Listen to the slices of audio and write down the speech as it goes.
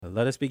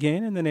Let us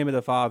begin in the name of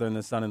the Father, and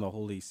the Son, and the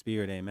Holy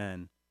Spirit.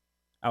 Amen.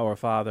 Our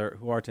Father,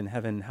 who art in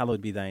heaven,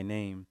 hallowed be thy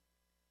name.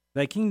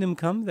 Thy kingdom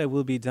come, thy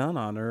will be done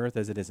on earth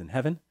as it is in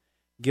heaven.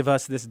 Give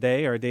us this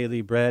day our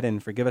daily bread,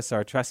 and forgive us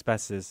our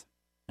trespasses,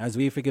 as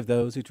we forgive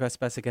those who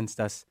trespass against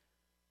us.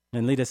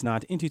 And lead us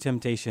not into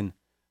temptation,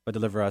 but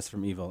deliver us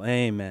from evil.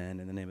 Amen.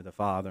 In the name of the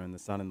Father, and the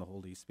Son, and the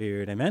Holy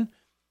Spirit. Amen.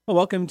 Well,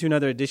 welcome to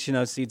another edition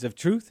of Seeds of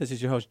Truth. This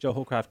is your host, Joe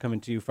Hollcraft, coming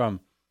to you from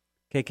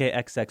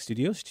KKXX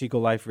Studios, Chico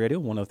Life Radio,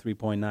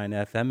 103.9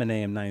 FM and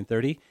AM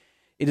 930.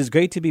 It is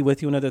great to be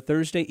with you another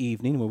Thursday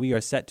evening where we are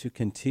set to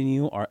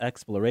continue our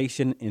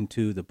exploration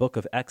into the book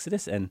of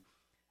Exodus. And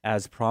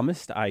as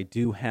promised, I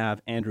do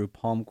have Andrew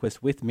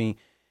Palmquist with me.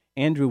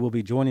 Andrew will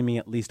be joining me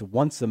at least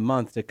once a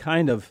month to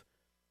kind of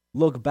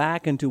look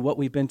back into what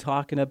we've been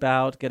talking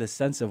about, get a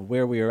sense of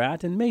where we are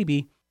at, and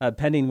maybe,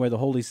 pending where the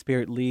Holy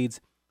Spirit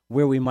leads,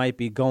 where we might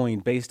be going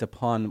based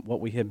upon what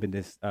we have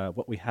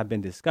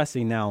been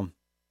discussing. Now,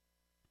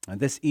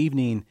 this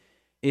evening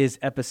is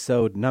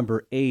episode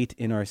number 8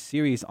 in our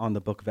series on the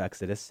book of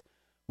Exodus.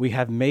 We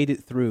have made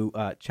it through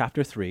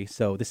chapter 3,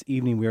 so this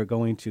evening we are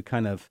going to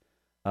kind of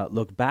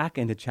look back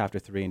into chapter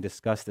 3 and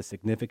discuss the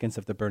significance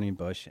of the burning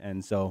bush.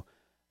 And so,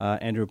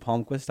 Andrew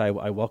Palmquist,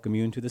 I welcome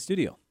you into the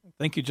studio.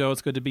 Thank you, Joe.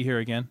 It's good to be here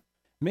again.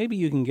 Maybe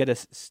you can get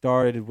us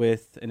started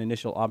with an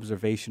initial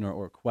observation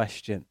or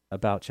question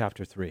about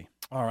chapter 3.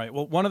 All right.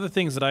 Well, one of the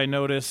things that I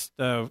noticed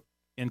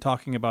in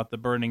talking about the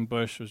burning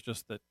bush was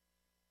just that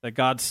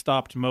God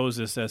stopped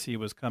Moses as he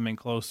was coming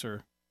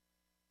closer,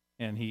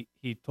 and he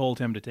told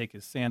him to take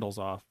his sandals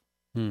off.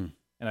 And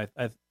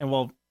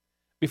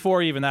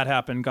before even that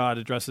happened, God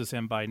addresses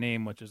him by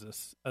name, which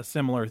is a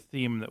similar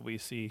theme that we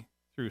see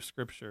through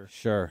Scripture.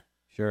 Sure.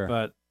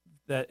 But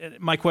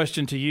my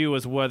question to you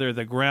is whether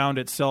the ground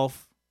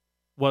itself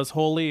was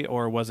holy,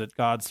 or was it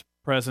God's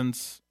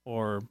presence,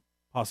 or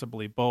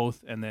possibly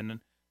both? And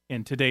then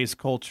in today's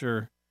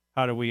culture,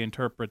 how do we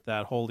interpret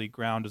that holy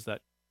ground? Does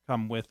that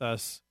come with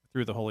us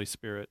through the Holy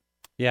Spirit?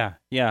 Yeah.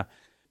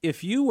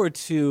 If you were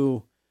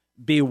to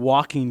be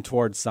walking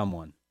towards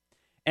someone,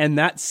 and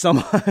that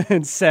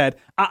someone said,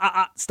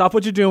 stop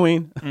what you're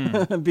doing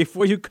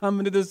before you come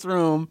into this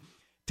room,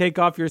 take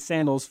off your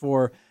sandals,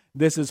 for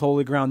this is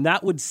holy ground,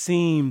 that would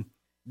seem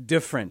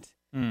different.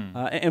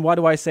 And why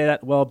do I say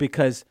that? Well,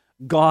 because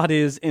God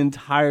is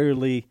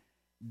entirely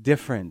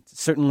different.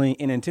 Certainly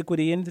in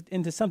antiquity,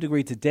 and to some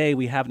degree today,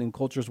 we have it in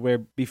cultures where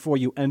before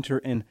you enter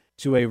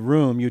into a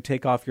room, you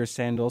take off your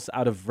sandals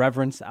out of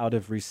reverence, out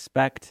of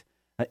respect.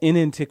 In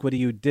antiquity,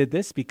 you did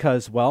this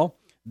because, well,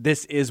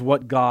 this is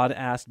what God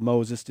asked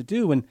Moses to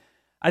do. And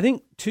I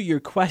think to your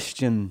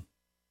question,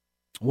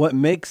 what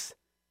makes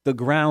the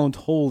ground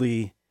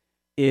holy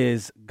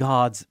is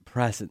God's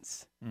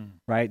presence,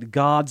 right?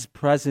 God's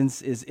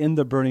presence is in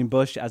the burning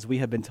bush, as we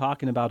have been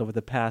talking about over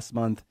the past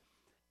month.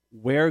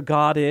 Where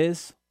God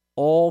is,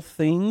 all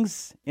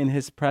things in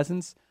his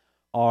presence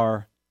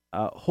are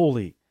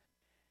holy.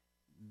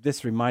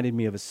 This reminded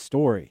me of a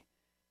story.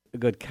 A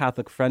good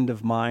Catholic friend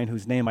of mine,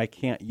 whose name I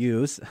can't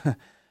use,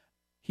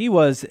 he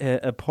was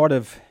a part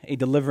of a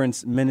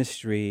deliverance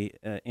ministry,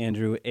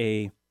 Andrew.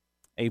 A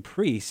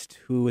priest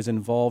who was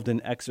involved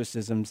in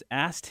exorcisms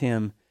asked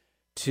him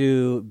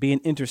to be an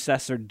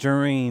intercessor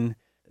during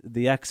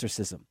the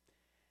exorcism.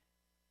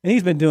 And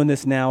he's been doing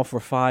this now for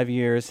 5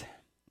 years.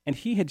 And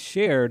he had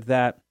shared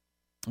that,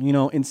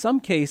 in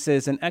some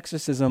cases, an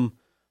exorcism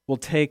will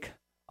take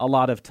a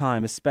lot of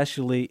time,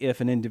 especially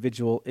if an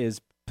individual is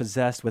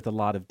possessed with a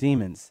lot of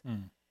demons.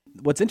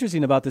 What's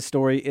interesting about this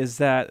story is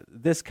that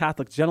this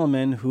Catholic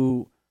gentleman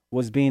who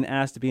was being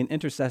asked to be an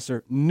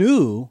intercessor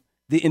knew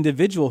the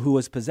individual who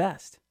was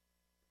possessed.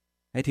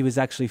 Right? He was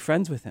actually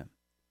friends with him.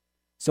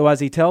 So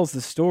as he tells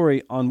the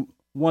story, on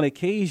one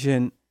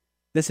occasion,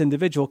 this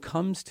individual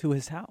comes to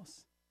his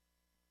house.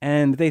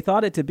 And they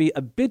thought it to be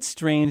a bit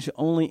strange,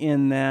 only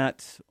in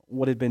that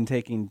what had been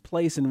taking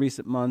place in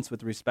recent months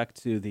with respect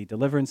to the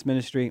deliverance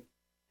ministry.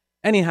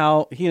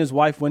 Anyhow, he and his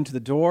wife went to the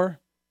door.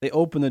 They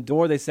opened the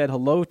door. They said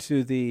hello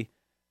to the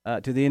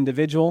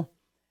individual.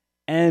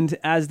 And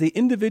as the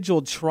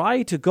individual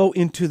tried to go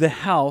into the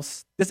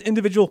house, this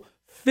individual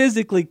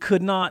physically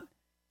could not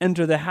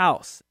enter the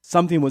house.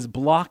 Something was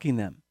blocking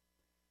them.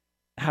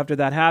 After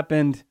that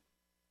happened,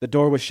 the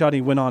door was shut.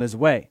 He went on his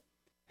way.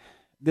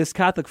 This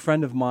Catholic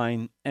friend of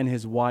mine and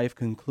his wife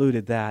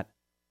concluded that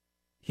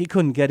he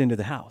couldn't get into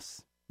the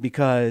house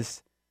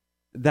because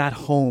that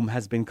home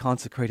has been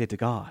consecrated to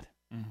God.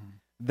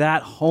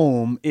 That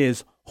home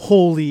is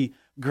holy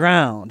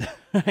ground,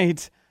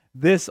 right?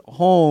 This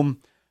home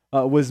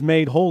was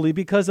made holy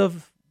because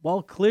of,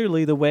 well,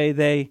 clearly the way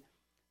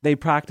they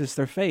practice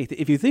their faith.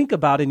 If you think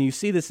about it, and you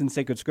see this in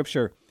sacred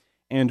scripture,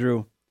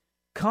 Andrew,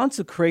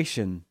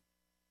 consecration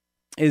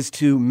is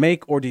to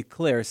make or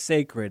declare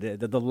sacred.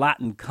 The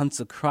Latin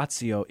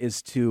consecratio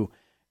is to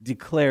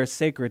declare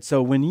sacred.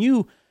 So when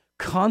you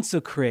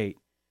consecrate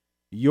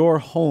your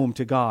home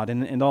to God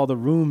and all the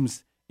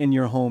rooms in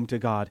your home to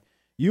God,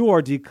 you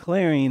are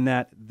declaring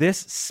that this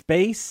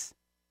space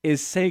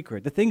is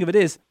sacred. The thing of it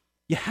is,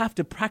 you have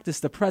to practice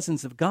the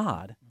presence of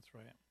God. That's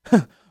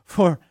right.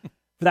 for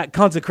that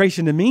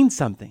consecration to mean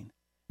something.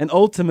 And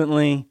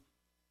ultimately,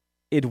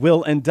 it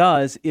will and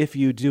does if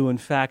you do, in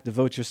fact,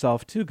 devote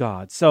yourself to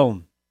God.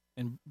 So,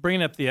 and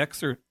bringing up the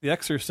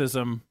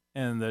exorcism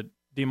and the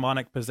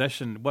demonic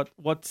possession,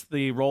 what's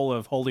the role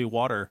of holy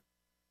water?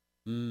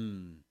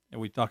 And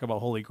we talk about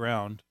holy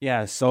ground.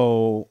 Yeah,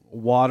 so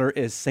water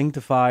is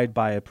sanctified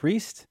by a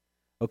priest.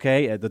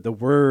 Okay, the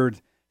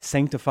word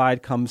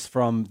sanctified comes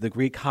from the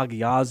Greek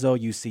hagiazo.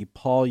 You see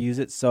Paul use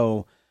it.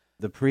 So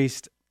the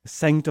priest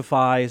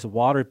sanctifies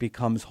water, it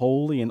becomes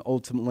holy, and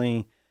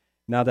ultimately,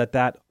 now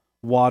that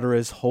water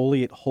is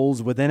holy, it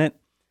holds within it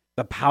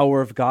the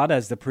power of God.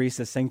 As the priest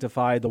has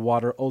sanctified the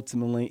water,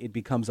 ultimately it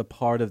becomes a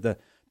part of the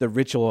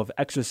ritual of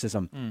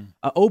exorcism.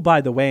 Oh,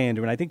 by the way,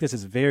 Andrew, and I think this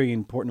is very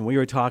important. We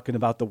were talking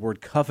about the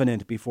word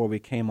covenant before we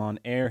came on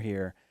air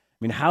here. I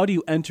mean, how do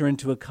you enter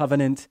into a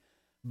covenant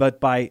but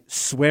by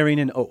swearing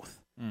an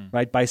oath,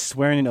 right? By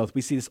swearing an oath.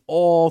 We see this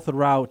all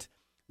throughout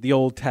the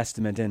Old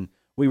Testament, and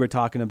we were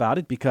talking about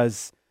it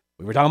because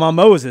we were talking about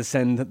Moses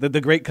and the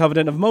great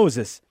covenant of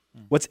Moses.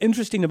 What's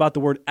interesting about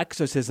the word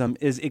exorcism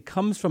is it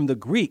comes from the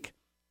Greek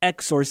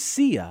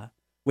exorcia,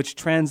 which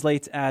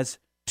translates as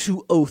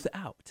to oath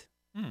out,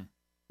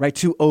 right?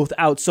 To oath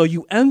out. So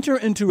you enter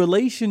into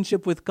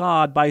relationship with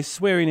God by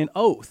swearing an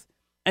oath,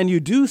 and you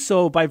do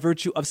so by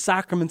virtue of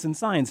sacraments and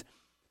signs.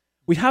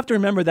 We have to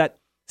remember that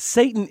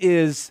Satan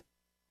is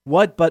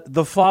what but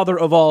the father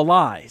of all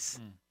lies.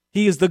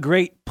 He is the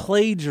great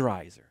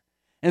plagiarizer.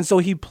 And so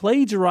he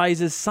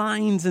plagiarizes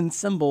signs and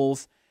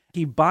symbols.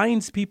 He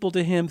binds people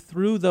to him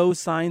through those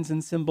signs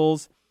and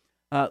symbols.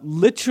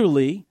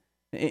 Literally,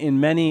 in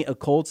many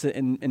occults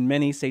and in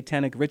many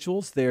satanic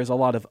rituals, there's a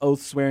lot of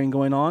oath swearing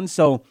going on.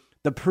 So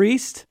the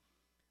priest,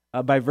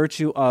 by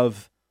virtue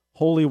of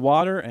holy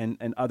water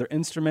and other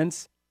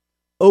instruments,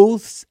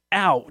 oaths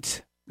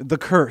out the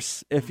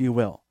curse, if you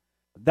will.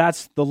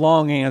 That's the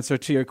long answer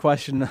to your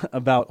question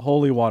about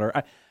holy water.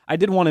 I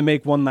did want to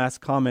make one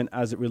last comment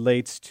as it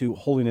relates to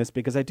holiness,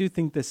 because I do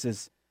think this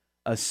is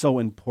so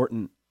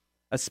important,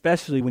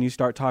 especially when you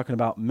start talking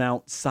about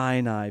Mount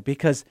Sinai,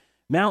 because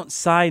Mount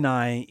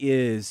Sinai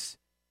is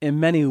in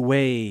many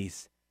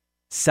ways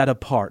set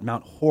apart.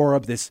 Mount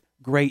Horeb, this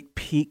great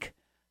peak,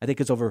 I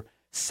think it's over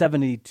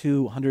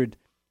 7,200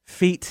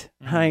 feet,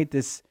 right?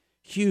 This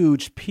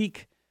huge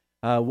peak,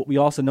 what we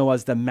also know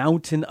as the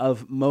Mountain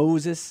of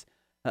Moses.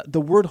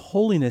 The word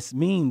holiness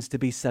means to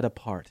be set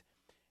apart.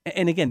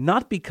 And again,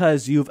 not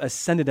because you've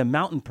ascended a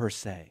mountain per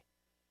se,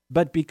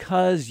 but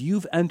because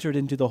you've entered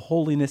into the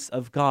holiness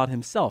of God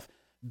himself.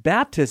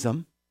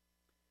 Baptism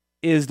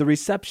is the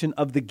reception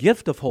of the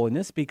gift of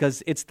holiness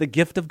because it's the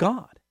gift of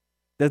God,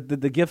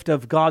 the gift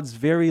of God's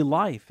very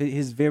life,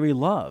 his very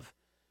love.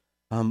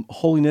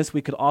 Holiness,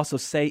 we could also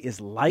say,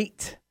 is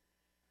light.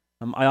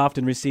 I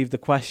often receive the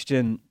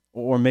question,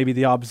 or maybe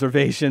the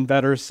observation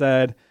better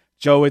said,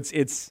 Joe,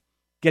 it's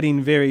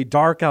getting very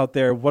dark out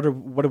there. What are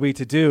we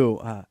to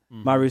do?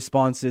 My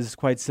response is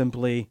quite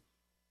simply,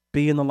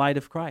 be in the light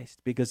of Christ,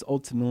 because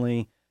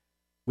ultimately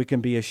we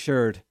can be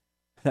assured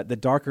that the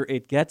darker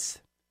it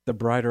gets, the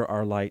brighter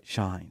our light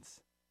shines.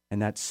 And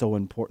that's so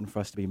important for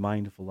us to be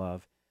mindful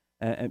of,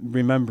 and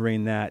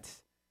remembering that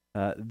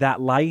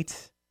that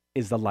light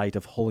is the light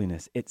of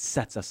holiness. It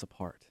sets us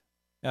apart.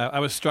 I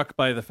was struck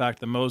by the fact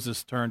that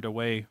Moses turned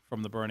away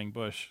from the burning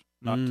bush,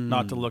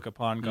 not to look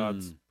upon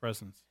God's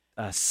presence.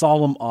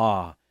 Solemn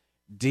awe,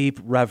 deep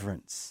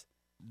reverence.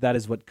 That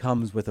is what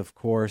comes with, of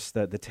course,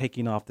 the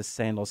taking off the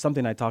sandals.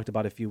 Something I talked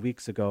about a few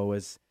weeks ago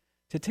is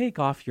to take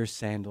off your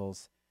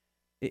sandals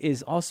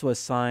is also a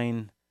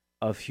sign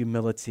of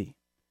humility.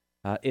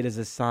 It is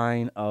a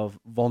sign of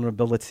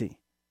vulnerability,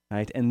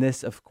 right? And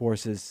this, of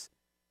course, is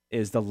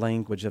the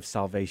language of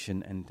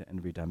salvation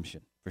and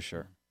redemption, for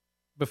sure.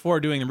 Before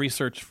doing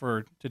research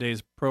for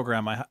today's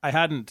program, I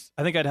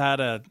think I'd had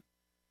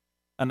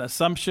an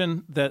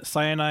assumption that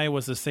Sinai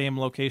was the same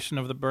location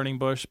of the burning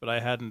bush, but I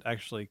hadn't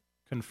actually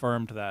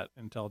confirmed that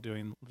until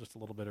doing just a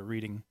little bit of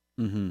reading.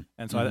 And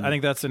so I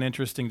think that's an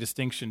interesting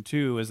distinction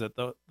too, is that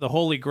the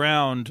holy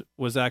ground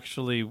was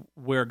actually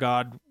where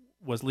God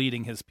was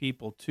leading his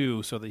people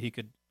to so that he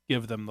could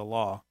give them the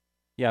law.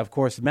 Yeah, of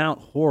course, Mount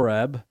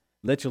Horeb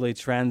literally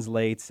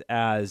translates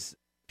as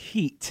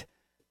heat,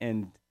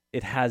 and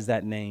it has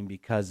that name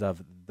because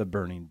of the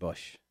burning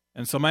bush.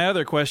 And so my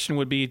other question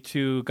would be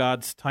to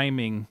God's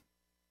timing,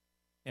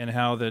 and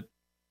how that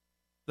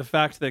the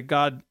fact that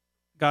God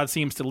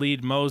seems to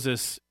lead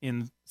Moses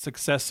in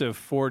successive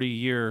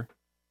 40-year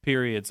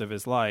periods of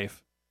his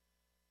life,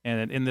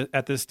 and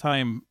at this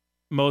time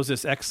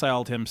Moses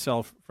exiled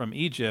himself from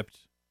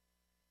Egypt,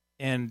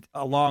 and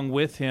along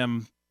with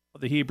him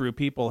the Hebrew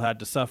people had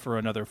to suffer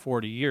another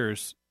 40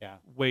 years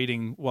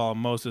waiting while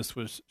Moses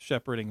was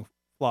shepherding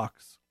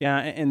flocks. Yeah,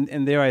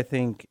 and there I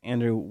think,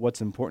 Andrew,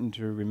 what's important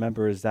to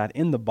remember is that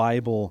in the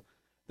Bible,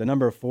 the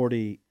number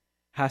 40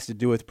 has to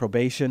do with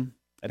probation.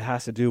 It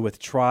has to do with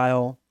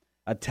trial,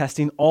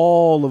 testing,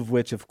 all of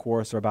which, of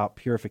course, are about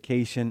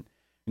purification.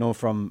 You know,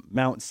 from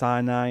Mount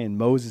Sinai and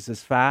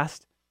Moses'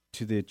 fast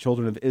to the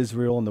children of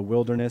Israel in the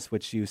wilderness,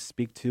 which you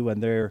speak to,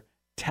 and their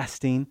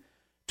testing,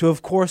 to,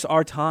 of course,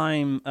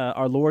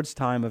 our Lord's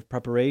time of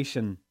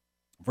preparation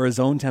for his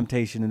own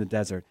temptation in the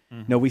desert.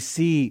 Mm-hmm. We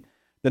see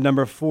the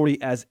number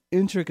 40 as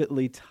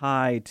intricately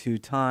tied to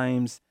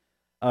times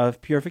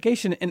of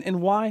purification.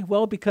 And why?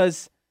 Well,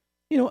 because,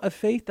 a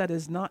faith that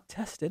is not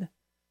tested,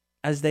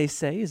 as they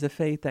say, is a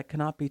faith that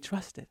cannot be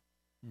trusted.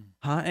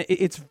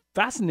 It's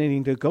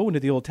fascinating to go into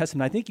the Old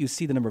Testament. I think you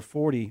see the number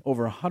 40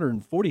 over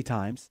 140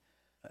 times.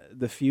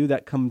 The few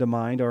that come to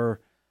mind are,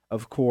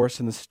 of course,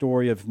 in the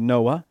story of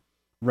Noah.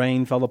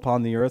 Rain fell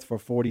upon the earth for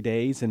 40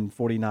 days and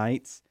 40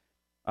 nights.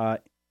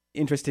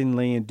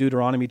 Interestingly, in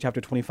Deuteronomy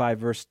chapter 25,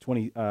 verse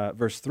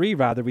 3,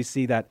 we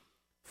see that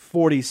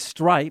 40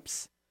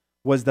 stripes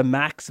was the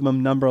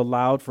maximum number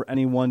allowed for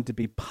anyone to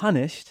be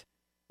punished.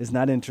 Isn't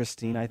that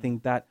interesting? I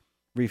think that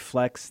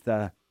reflects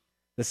the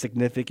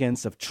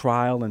significance of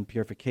trial and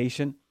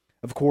purification.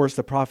 Of course,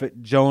 the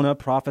prophet Jonah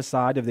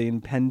prophesied of the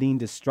impending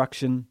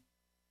destruction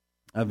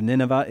of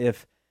Nineveh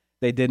if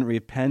they didn't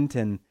repent,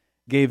 and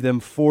gave them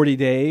 40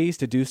 days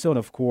to do so. And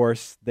of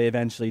course, they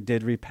eventually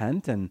did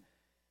repent, and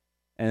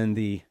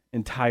the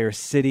entire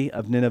city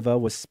of Nineveh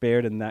was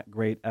spared in that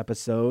great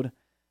episode.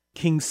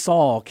 King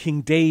Saul,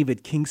 King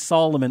David, King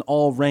Solomon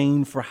all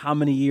reigned for how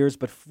many years?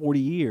 But 40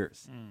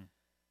 years.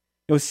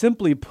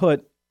 Simply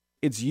put,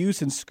 its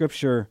use in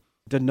Scripture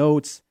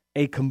denotes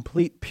a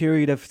complete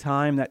period of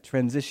time that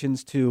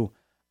transitions to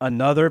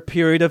another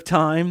period of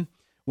time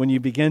when you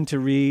begin to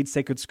read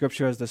sacred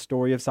Scripture as the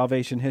story of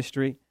salvation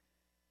history.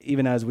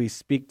 Even as we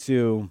speak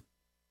to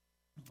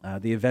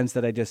the events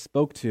that I just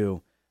spoke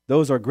to,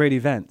 those are great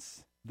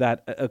events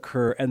that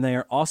occur, and they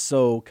are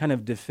also kind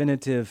of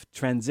definitive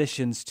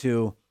transitions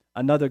to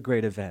another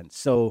great event.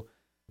 So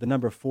the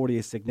number 40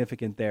 is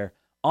significant there.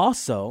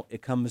 Also,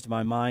 it comes to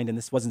my mind, and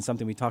this wasn't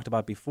something we talked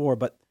about before,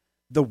 but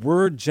the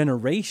word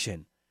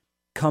generation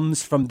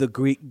comes from the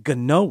Greek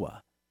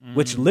genoa,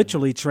 which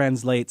literally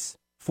translates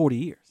 40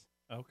 years.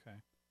 Okay.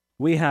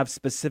 We have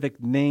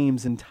specific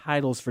names and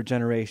titles for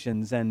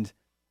generations, and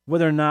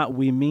whether or not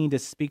we mean to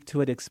speak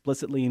to it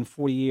explicitly in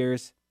 40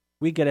 years,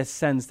 we get a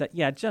sense that,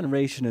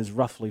 generation is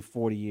roughly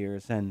 40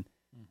 years, and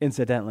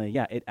incidentally,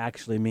 it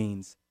actually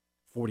means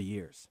 40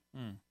 years.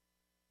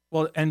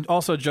 Well, and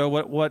also, Joe,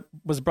 what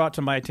was brought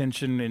to my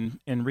attention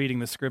in reading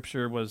the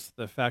Scripture was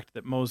the fact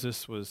that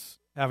Moses was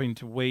having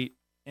to wait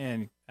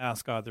and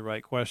ask God the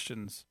right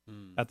questions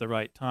at the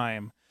right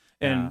time.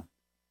 And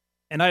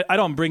I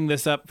don't bring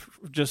this up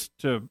just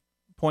to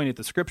point at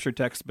the Scripture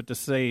text, but to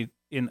say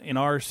in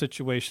our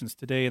situations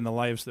today, in the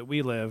lives that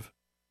we live,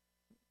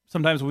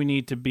 sometimes we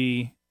need to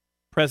be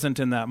present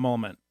in that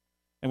moment.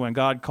 And when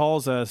God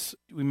calls us,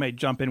 we may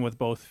jump in with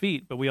both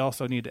feet, but we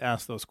also need to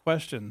ask those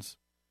questions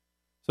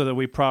so that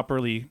we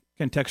properly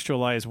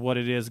contextualize what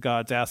it is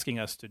God's asking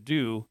us to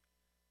do,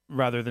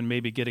 rather than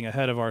maybe getting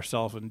ahead of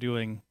ourselves and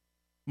doing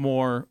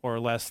more or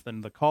less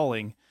than the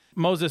calling.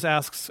 Moses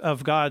asks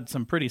of God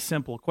some pretty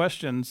simple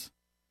questions.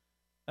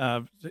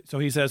 So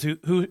he says,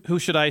 who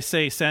should I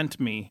say sent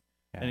me?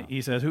 Yeah. And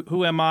he says,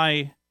 who am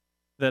I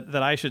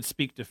that I should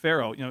speak to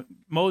Pharaoh?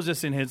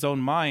 Moses in his own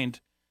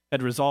mind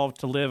had resolved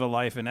to live a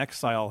life in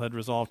exile, had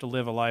resolved to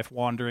live a life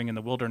wandering in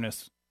the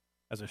wilderness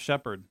as a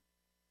shepherd.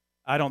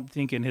 I don't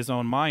think in his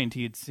own mind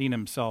he had seen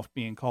himself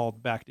being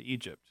called back to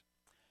Egypt.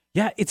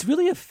 Yeah, it's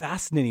really a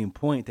fascinating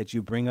point that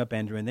you bring up,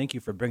 Andrew, and thank you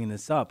for bringing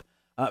this up.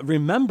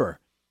 Remember,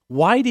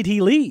 why did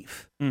he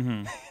leave?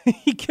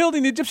 He killed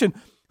an Egyptian.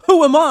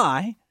 Who am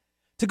I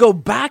to go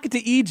back to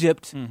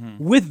Egypt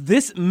with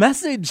this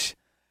message?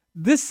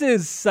 This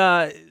is,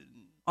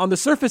 on the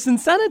surface,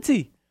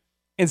 insanity.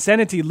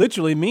 Insanity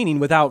literally meaning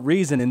without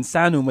reason,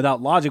 insanum,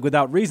 without logic,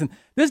 without reason.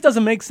 This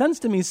doesn't make sense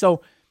to me.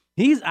 So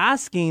he's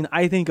asking,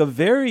 I think, a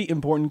very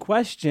important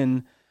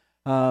question,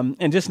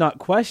 and just not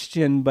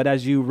question, but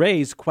as you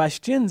raise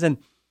questions. And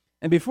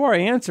before I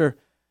answer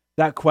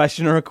that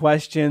question or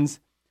questions,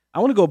 I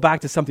want to go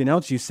back to something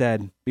else you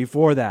said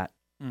before that,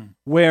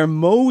 where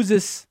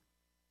Moses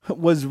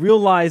was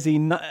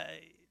realizing,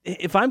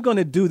 if I'm going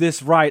to do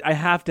this right, I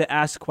have to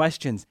ask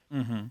questions.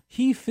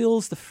 He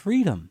feels the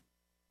freedom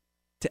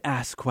to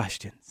ask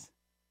questions.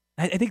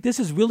 I think this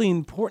is really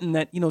important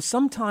that,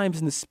 sometimes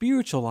in the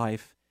spiritual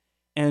life,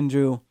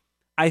 Andrew,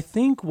 I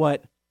think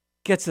what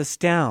gets us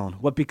down,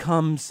 what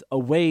becomes a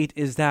weight,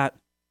 is that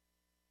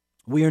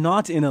we are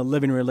not in a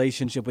living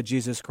relationship with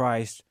Jesus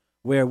Christ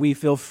where we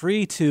feel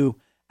free to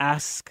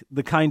ask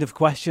the kind of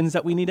questions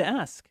that we need to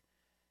ask.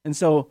 And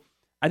so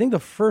I think the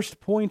first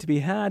point to be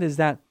had is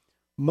that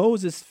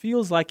Moses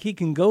feels like he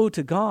can go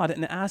to God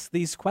and ask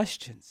these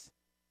questions.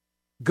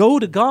 Go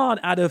to God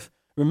out of,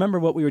 remember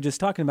what we were just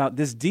talking about,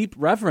 this deep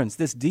reverence,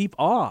 this deep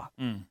awe.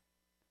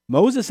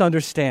 Moses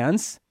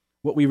understands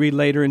what we read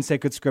later in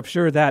sacred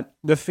Scripture, that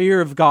the fear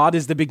of God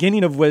is the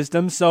beginning of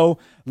wisdom. So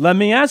let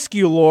me ask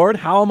you, Lord,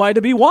 how am I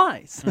to be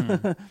wise?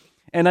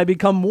 And I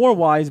become more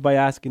wise by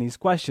asking these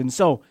questions.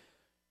 So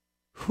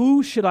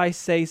who should I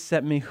say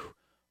sent me?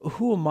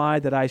 Who am I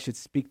that I should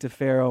speak to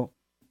Pharaoh?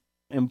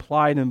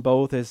 Implied in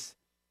both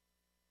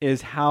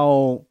is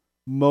how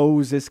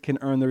Moses can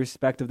earn the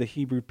respect of the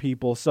Hebrew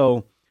people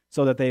so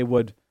that they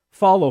would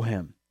follow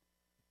him.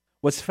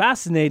 What's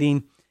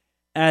fascinating,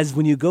 as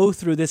when you go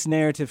through this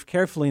narrative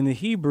carefully in the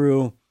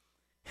Hebrew,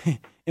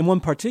 in one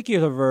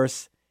particular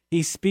verse,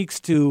 he speaks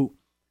to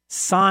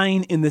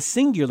sign in the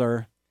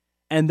singular,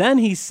 and then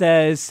he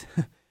says,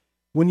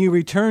 when you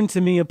return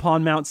to me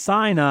upon Mount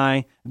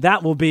Sinai,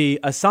 that will be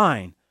a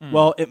sign.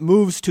 Well, it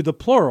moves to the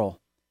plural,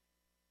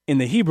 in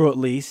the Hebrew at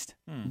least,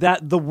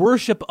 that the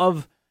worship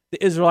of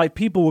the Israelite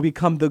people will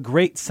become the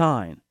great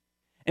sign.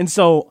 And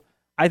so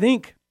I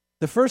think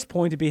the first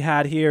point to be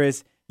had here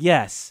is,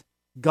 yes,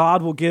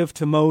 God will give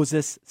to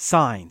Moses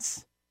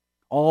signs,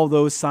 all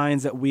those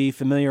signs that we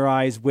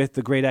familiarize with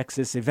the great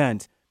Exodus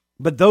event.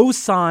 But those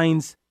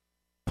signs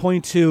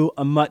point to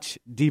a much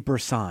deeper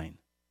sign,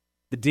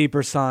 the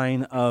deeper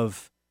sign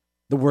of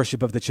the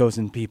worship of the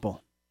chosen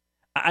people.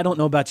 I don't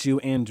know about you,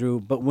 Andrew,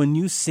 but when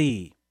you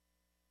see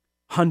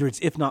hundreds,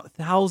 if not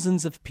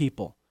thousands of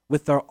people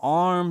with their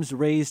arms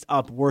raised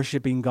up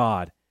worshiping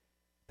God,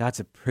 that's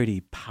a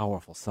pretty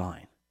powerful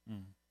sign.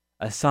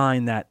 A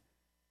sign that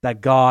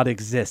God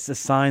exists, a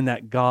sign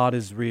that God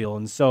is real.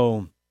 And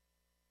so,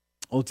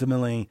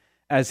 ultimately,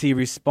 as he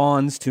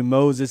responds to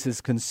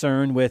Moses'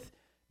 concern with,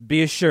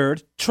 be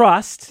assured,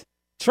 trust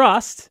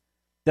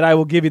that I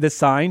will give you the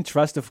sign.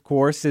 Trust, of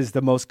course, is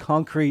the most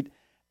concrete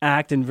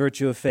act and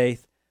virtue of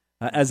faith.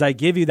 As I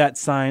give you that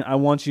sign, I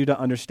want you to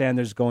understand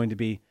there's going to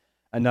be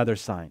another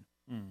sign.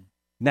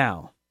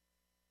 Now,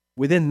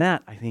 within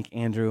that, I think,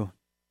 Andrew,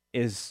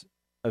 is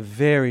a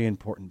very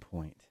important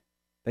point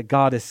that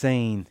God is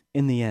saying,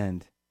 in the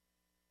end,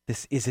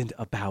 this isn't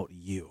about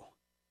you.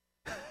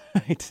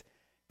 Right?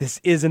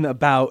 This isn't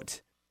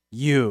about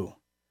you.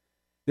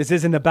 This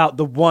isn't about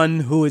the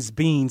one who is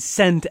being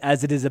sent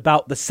as it is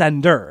about the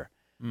sender.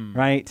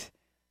 Right?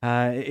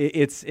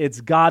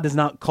 It's God does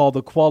not call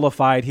the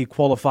qualified, he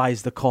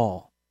qualifies the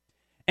call.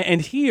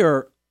 And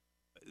here,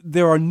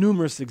 there are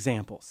numerous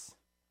examples.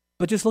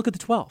 But just look at the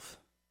 12,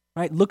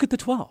 right? Look at the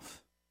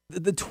 12.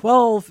 The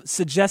 12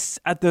 suggests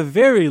at the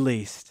very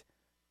least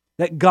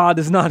that God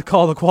does not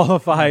call the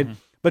qualified,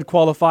 but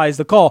qualifies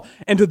the call.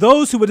 And to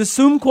those who would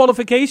assume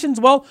qualifications,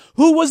 well,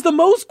 who was the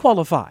most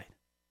qualified?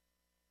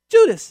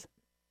 Judas,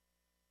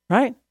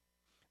 right?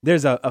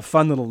 There's a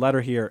fun little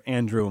letter here,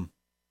 Andrew,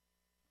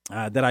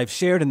 that I've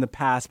shared in the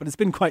past, but it's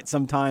been quite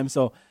some time,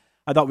 so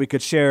I thought we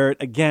could share it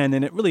again,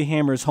 and it really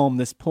hammers home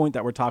this point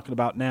that we're talking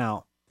about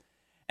now.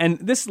 And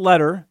this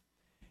letter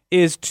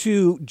is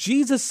to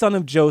Jesus, son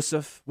of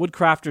Joseph,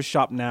 Woodcrafter's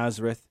Shop,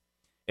 Nazareth.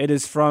 It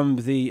is from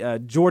the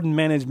Jordan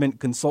Management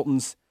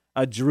Consultants,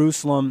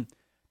 Jerusalem.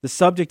 The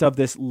subject of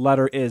this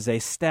letter is a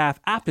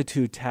staff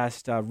aptitude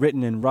test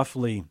written in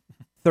roughly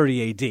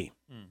 30 A.D.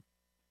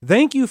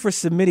 Thank you for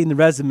submitting the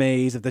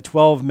resumes of the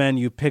 12 men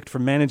you picked for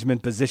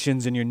management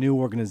positions in your new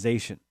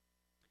organization.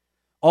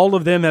 All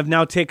of them have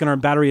now taken our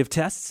battery of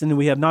tests, and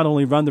we have not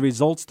only run the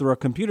results through our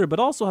computer, but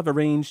also have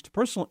arranged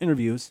personal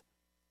interviews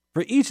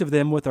for each of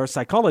them with our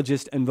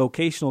psychologist and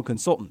vocational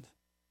consultant.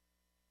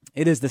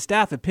 It is the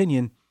staff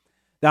opinion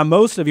that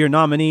most of your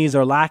nominees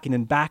are lacking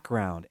in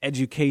background,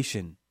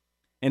 education,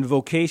 and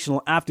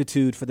vocational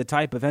aptitude for the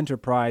type of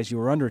enterprise you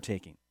are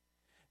undertaking.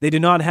 They do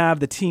not have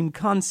the team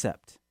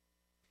concept.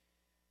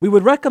 We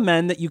would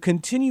recommend that you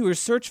continue your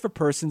search for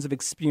persons of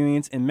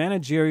experience in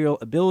managerial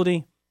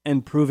ability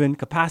and proven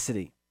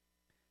capacity.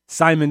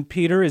 Simon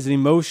Peter is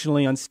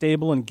emotionally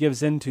unstable and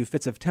gives in to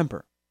fits of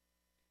temper.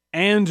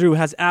 Andrew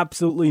has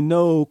absolutely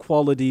no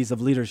qualities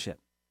of leadership.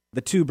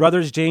 The two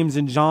brothers, James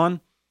and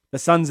John, the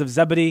sons of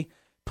Zebedee,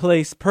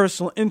 place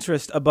personal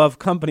interest above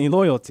company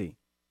loyalty.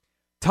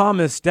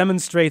 Thomas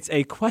demonstrates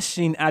a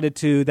questioning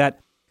attitude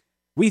that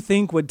we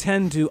think would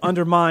tend to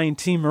undermine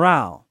team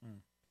morale.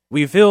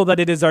 We feel that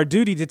it is our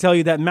duty to tell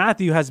you that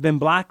Matthew has been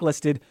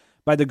blacklisted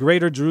by the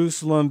Greater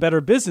Jerusalem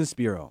Better Business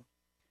Bureau.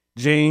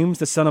 James,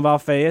 the son of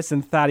Alphaeus,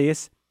 and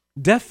Thaddeus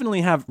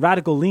definitely have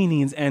radical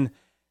leanings, and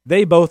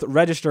they both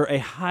register a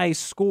high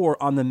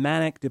score on the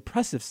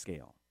manic-depressive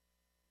scale.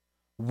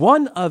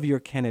 One of your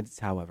candidates,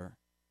 however,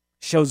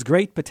 shows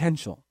great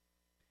potential.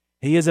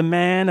 He is a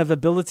man of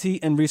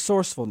ability and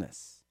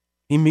resourcefulness.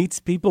 He meets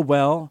people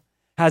well,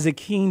 has a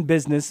keen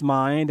business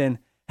mind, and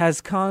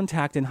has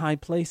contact in high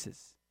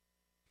places.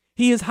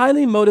 He is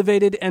highly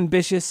motivated,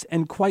 ambitious,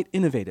 and quite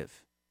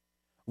innovative.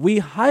 We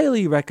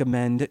highly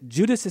recommend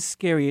Judas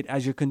Iscariot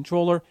as your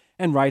controller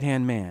and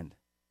right-hand man.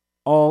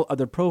 All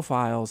other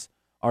profiles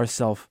are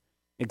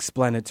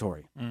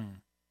self-explanatory.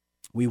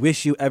 We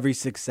wish you every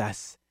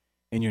success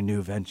in your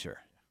new venture.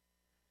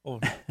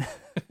 Oh.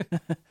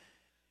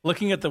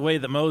 Looking at the way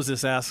that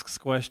Moses asks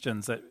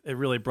questions, it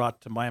really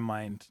brought to my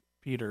mind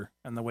Peter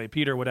and the way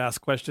Peter would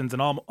ask questions,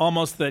 and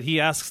almost that he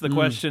asks the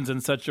questions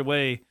in such a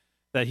way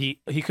that he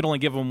could only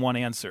give them one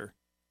answer.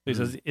 He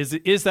says,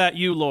 is that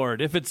you,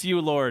 Lord? If it's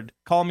you, Lord,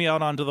 call me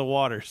out onto the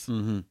waters.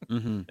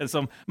 And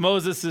so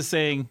Moses is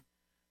saying,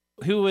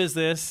 who is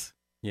this?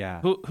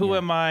 Yeah. Who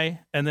am I?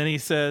 And then he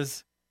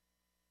says,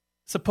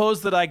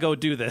 suppose that I go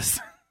do this.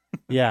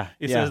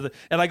 He says,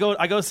 and I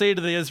go say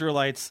to the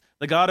Israelites,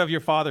 the God of your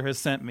father has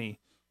sent me.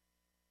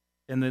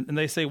 and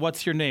they say,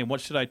 "What's your name? What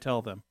should I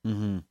tell them?"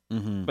 Mm-hmm.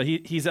 Mm-hmm. But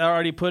he's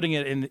already putting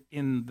it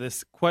in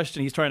this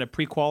question. He's trying to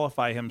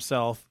pre-qualify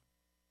himself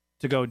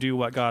to go do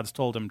what God's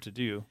told him to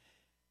do.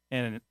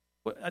 And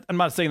I'm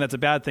not saying that's a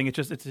bad thing. It's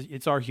just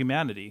it's our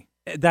humanity.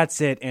 That's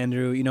it,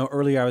 Andrew.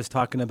 Earlier I was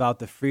talking about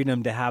the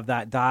freedom to have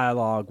that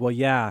dialogue. Well,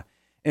 yeah,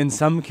 in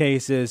some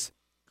cases,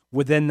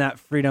 within that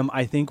freedom,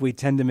 I think we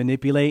tend to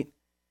manipulate.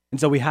 And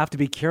so we have to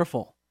be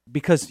careful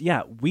because,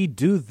 yeah, we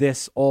do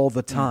this all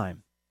the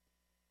time.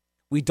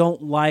 We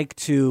don't like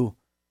to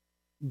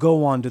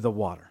go onto the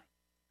water.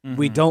 Mm-hmm.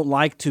 We don't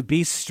like to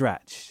be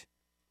stretched.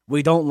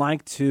 We don't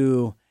like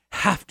to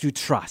have to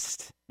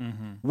trust.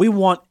 Mm-hmm. We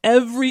want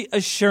every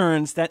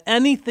assurance that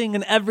anything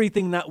and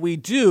everything that we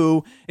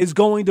do is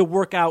going to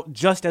work out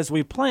just as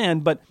we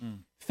planned. But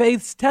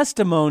faith's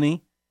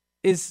testimony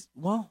is,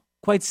 well,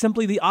 quite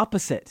simply the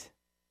opposite.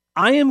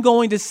 I am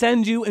going to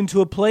send you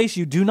into a place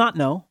you do not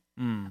know.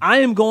 I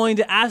am going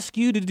to ask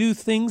you to do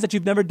things that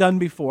you've never done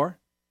before.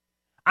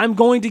 I'm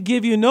going to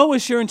give you no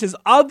assurances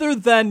other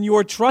than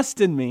your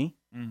trust in me.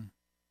 And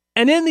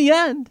in the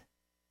end,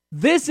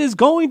 this is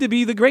going to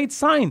be the great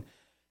sign.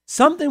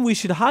 Something we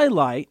should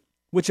highlight,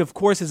 which of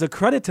course is a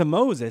credit to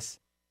Moses,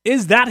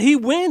 is that he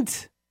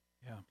went.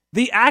 Yeah.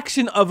 The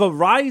action of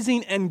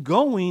arising and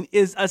going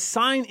is a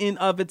sign in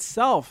of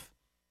itself.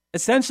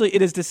 Essentially,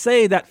 it is to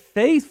say that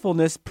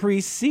faithfulness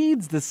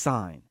precedes the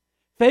sign.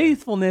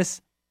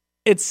 Faithfulness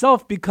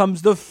itself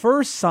becomes the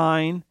first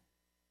sign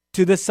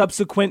to the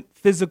subsequent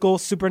physical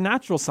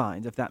supernatural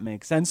signs, if that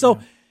makes sense. So,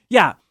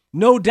 yeah,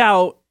 no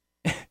doubt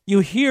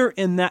you hear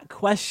in that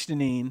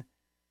questioning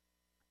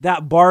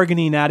that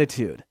bargaining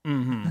attitude.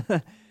 Mm-hmm.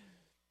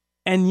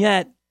 And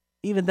yet,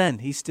 even then,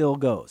 he still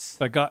goes.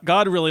 But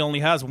God really only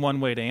has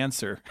one way to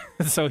answer.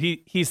 So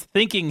he's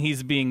thinking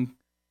he's being,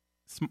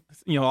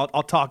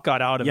 I'll talk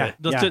God out of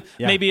it.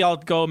 Maybe I'll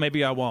go,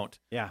 maybe I won't.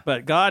 Yeah.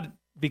 But God,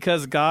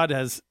 because God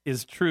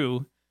is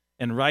true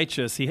and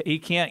righteous, he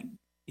can't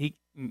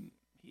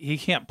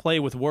play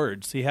with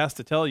words. He has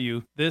to tell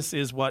you, this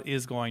is what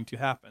is going to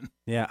happen.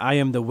 Yeah, I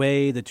am the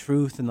way, the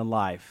truth, and the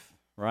life,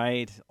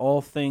 right?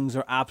 All things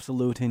are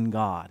absolute in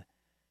God.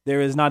 There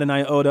is not an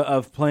iota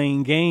of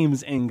playing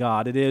games in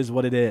God. It is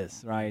what it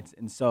is, right?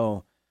 And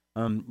so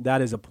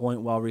that is a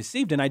point well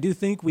received. And I do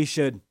think we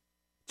should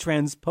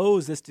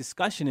transpose this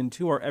discussion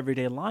into our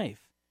everyday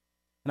life.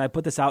 And I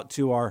put this out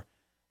to our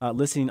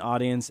listening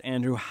audience,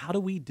 Andrew. How do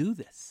we do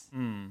this?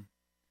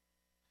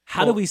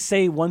 How do we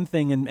say one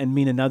thing and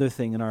mean another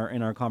thing in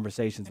our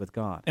conversations with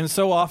God? And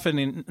so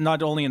often,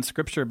 not only in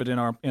Scripture but in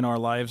our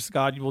lives,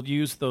 God will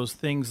use those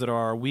things that are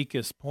our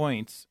weakest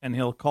points, and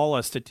He'll call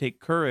us to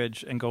take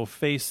courage and go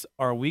face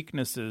our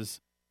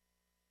weaknesses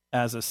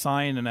as a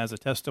sign and as a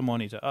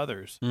testimony to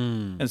others.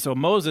 And so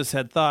Moses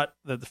had thought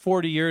that the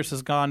 40 years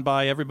has gone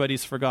by,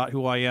 everybody's forgot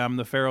who I am,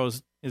 the Pharaoh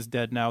is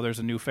dead now, there's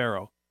a new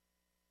Pharaoh.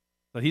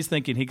 But he's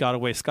thinking he got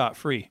away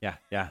scot-free.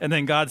 Yeah. And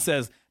then God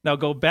says, now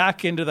go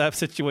back into that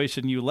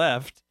situation you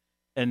left,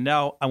 and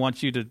now I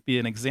want you to be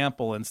an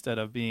example instead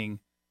of being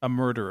a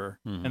murderer,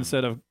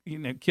 instead of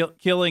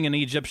killing an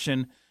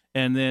Egyptian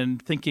and then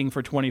thinking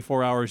for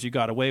 24 hours you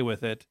got away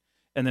with it,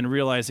 and then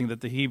realizing that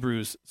the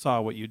Hebrews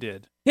saw what you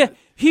did. Yeah,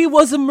 he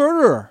was a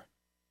murderer.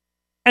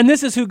 And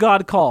this is who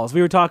God calls.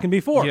 We were talking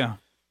before. Yeah.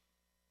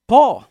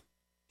 Paul,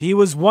 he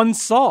was one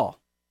Saul.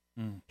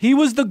 He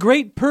was the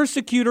great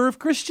persecutor of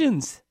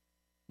Christians.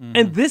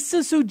 And this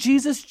is who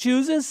Jesus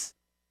chooses?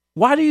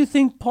 Why do you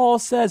think Paul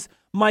says,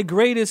 my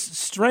greatest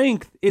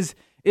strength is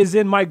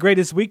in my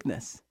greatest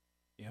weakness?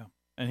 Yeah.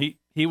 And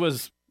he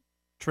was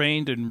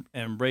trained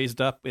and raised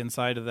up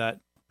inside of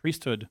that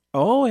priesthood.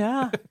 Oh,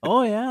 yeah.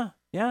 Oh, yeah.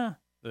 Yeah.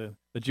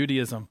 The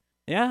Judaism.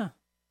 Yeah.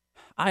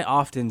 I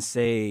often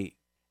say,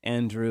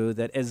 Andrew,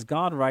 that as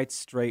God writes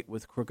straight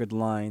with crooked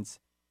lines,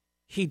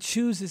 He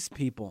chooses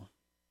people,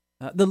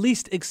 the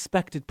least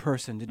expected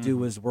person to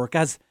do His work,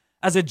 as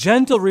a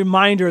gentle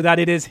reminder that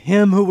it is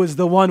Him who was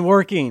the one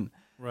working.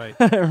 Right.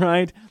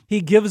 Right? He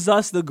gives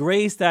us the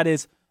grace that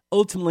is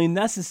ultimately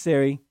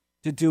necessary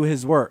to do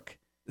His work.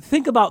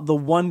 Think about the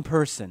one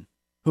person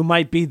who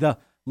might be the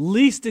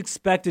least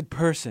expected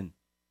person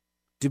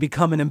to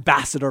become an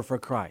ambassador for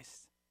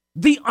Christ.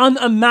 The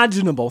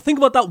unimaginable. Think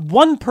about that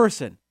one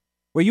person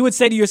where you would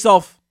say to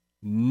yourself,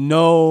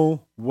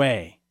 no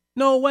way.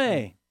 No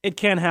way. It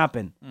can't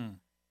happen.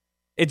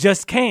 It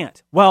just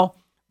can't. Well,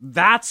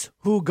 that's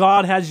who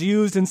God has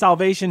used in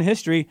salvation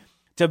history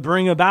to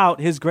bring about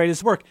His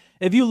greatest work.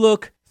 If you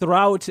look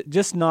throughout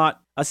just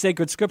not a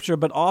sacred scripture,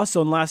 but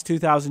also in the last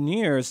 2,000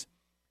 years,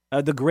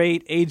 the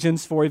great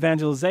agents for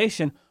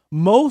evangelization,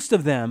 most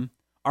of them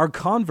are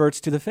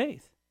converts to the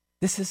faith.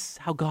 This is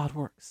how God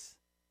works.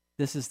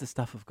 This is the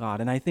stuff of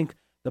God. And I think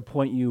the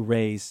point you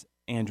raise,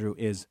 Andrew,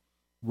 is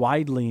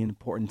widely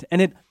important.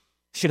 And it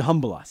should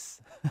humble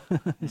us.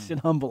 It should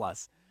humble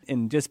us.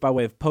 And just by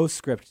way of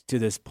postscript to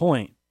this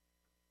point,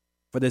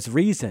 for this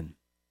reason,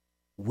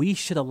 we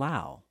should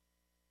allow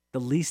the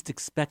least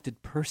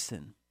expected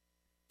person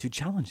to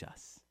challenge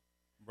us.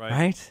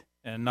 Right?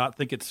 and not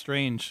think it's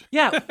strange.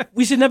 Yeah,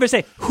 we should never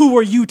say, "Who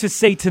are you to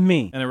say to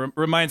me?" And it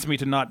reminds me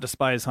to not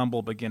despise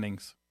humble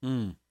beginnings.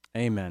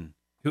 Amen.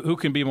 Who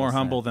can be more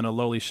humble than a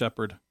lowly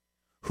shepherd?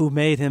 Who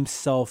made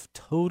himself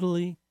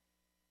totally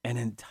and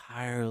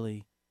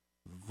entirely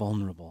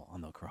vulnerable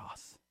on the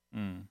cross.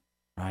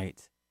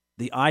 Right?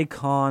 The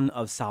icon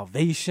of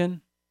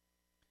salvation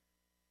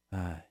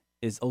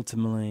is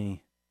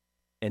ultimately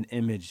an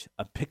image,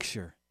 a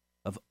picture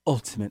of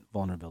ultimate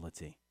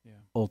vulnerability,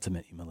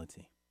 ultimate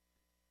humility.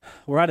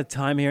 We're out of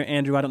time here.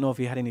 Andrew, I don't know if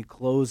you had any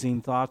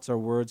closing thoughts or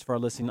words for our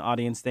listening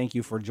audience. Thank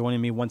you for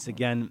joining me once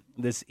again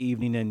this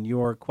evening, and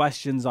your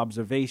questions,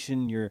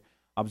 your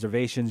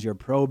observations, your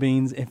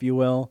probings, if you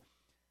will.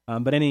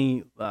 But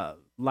any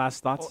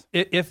last thoughts?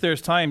 If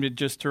there's time,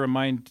 to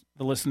remind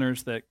the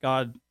listeners that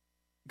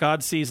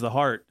God sees the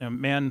heart,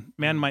 and man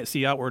might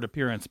see outward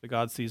appearance, but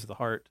God sees the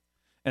heart.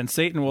 And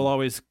Satan will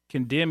always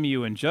condemn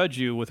you and judge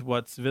you with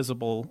what's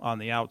visible on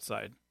the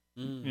outside.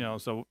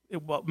 So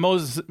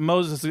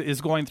Moses is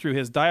going through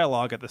his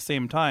dialogue at the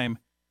same time.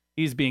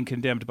 He's being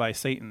condemned by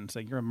Satan,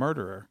 saying, "You're a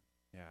murderer.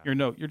 Yeah.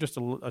 You're just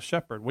a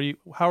shepherd.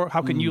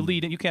 How can you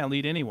lead? You can't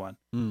lead anyone."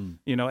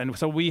 And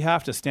so we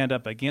have to stand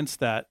up against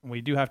that. We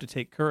do have to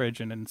take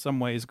courage, and in some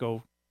ways,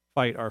 go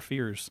fight our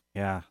fears.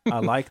 Yeah, I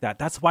like that.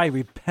 That's why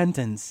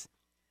repentance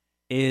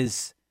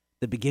is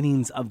the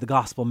beginnings of the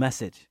gospel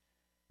message,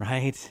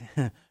 right?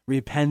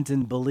 Repent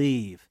and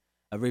believe.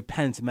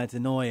 Repent,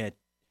 metanoia,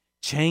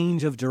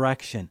 change of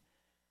direction.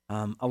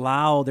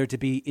 Allow there to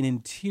be an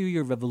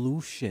interior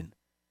revolution,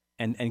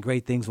 and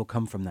great things will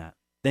come from that.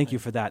 Thank you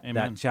for that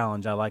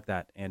challenge. I like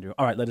that, Andrew.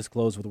 All right, let us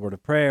close with a word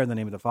of prayer in the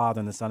name of the Father,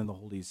 and the Son, and the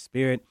Holy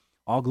Spirit.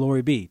 All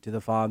glory be to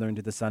the Father, and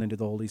to the Son, and to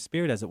the Holy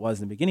Spirit, as it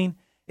was in the beginning,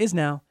 is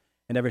now,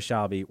 and ever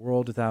shall be,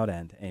 world without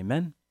end.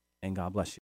 Amen, and God bless you.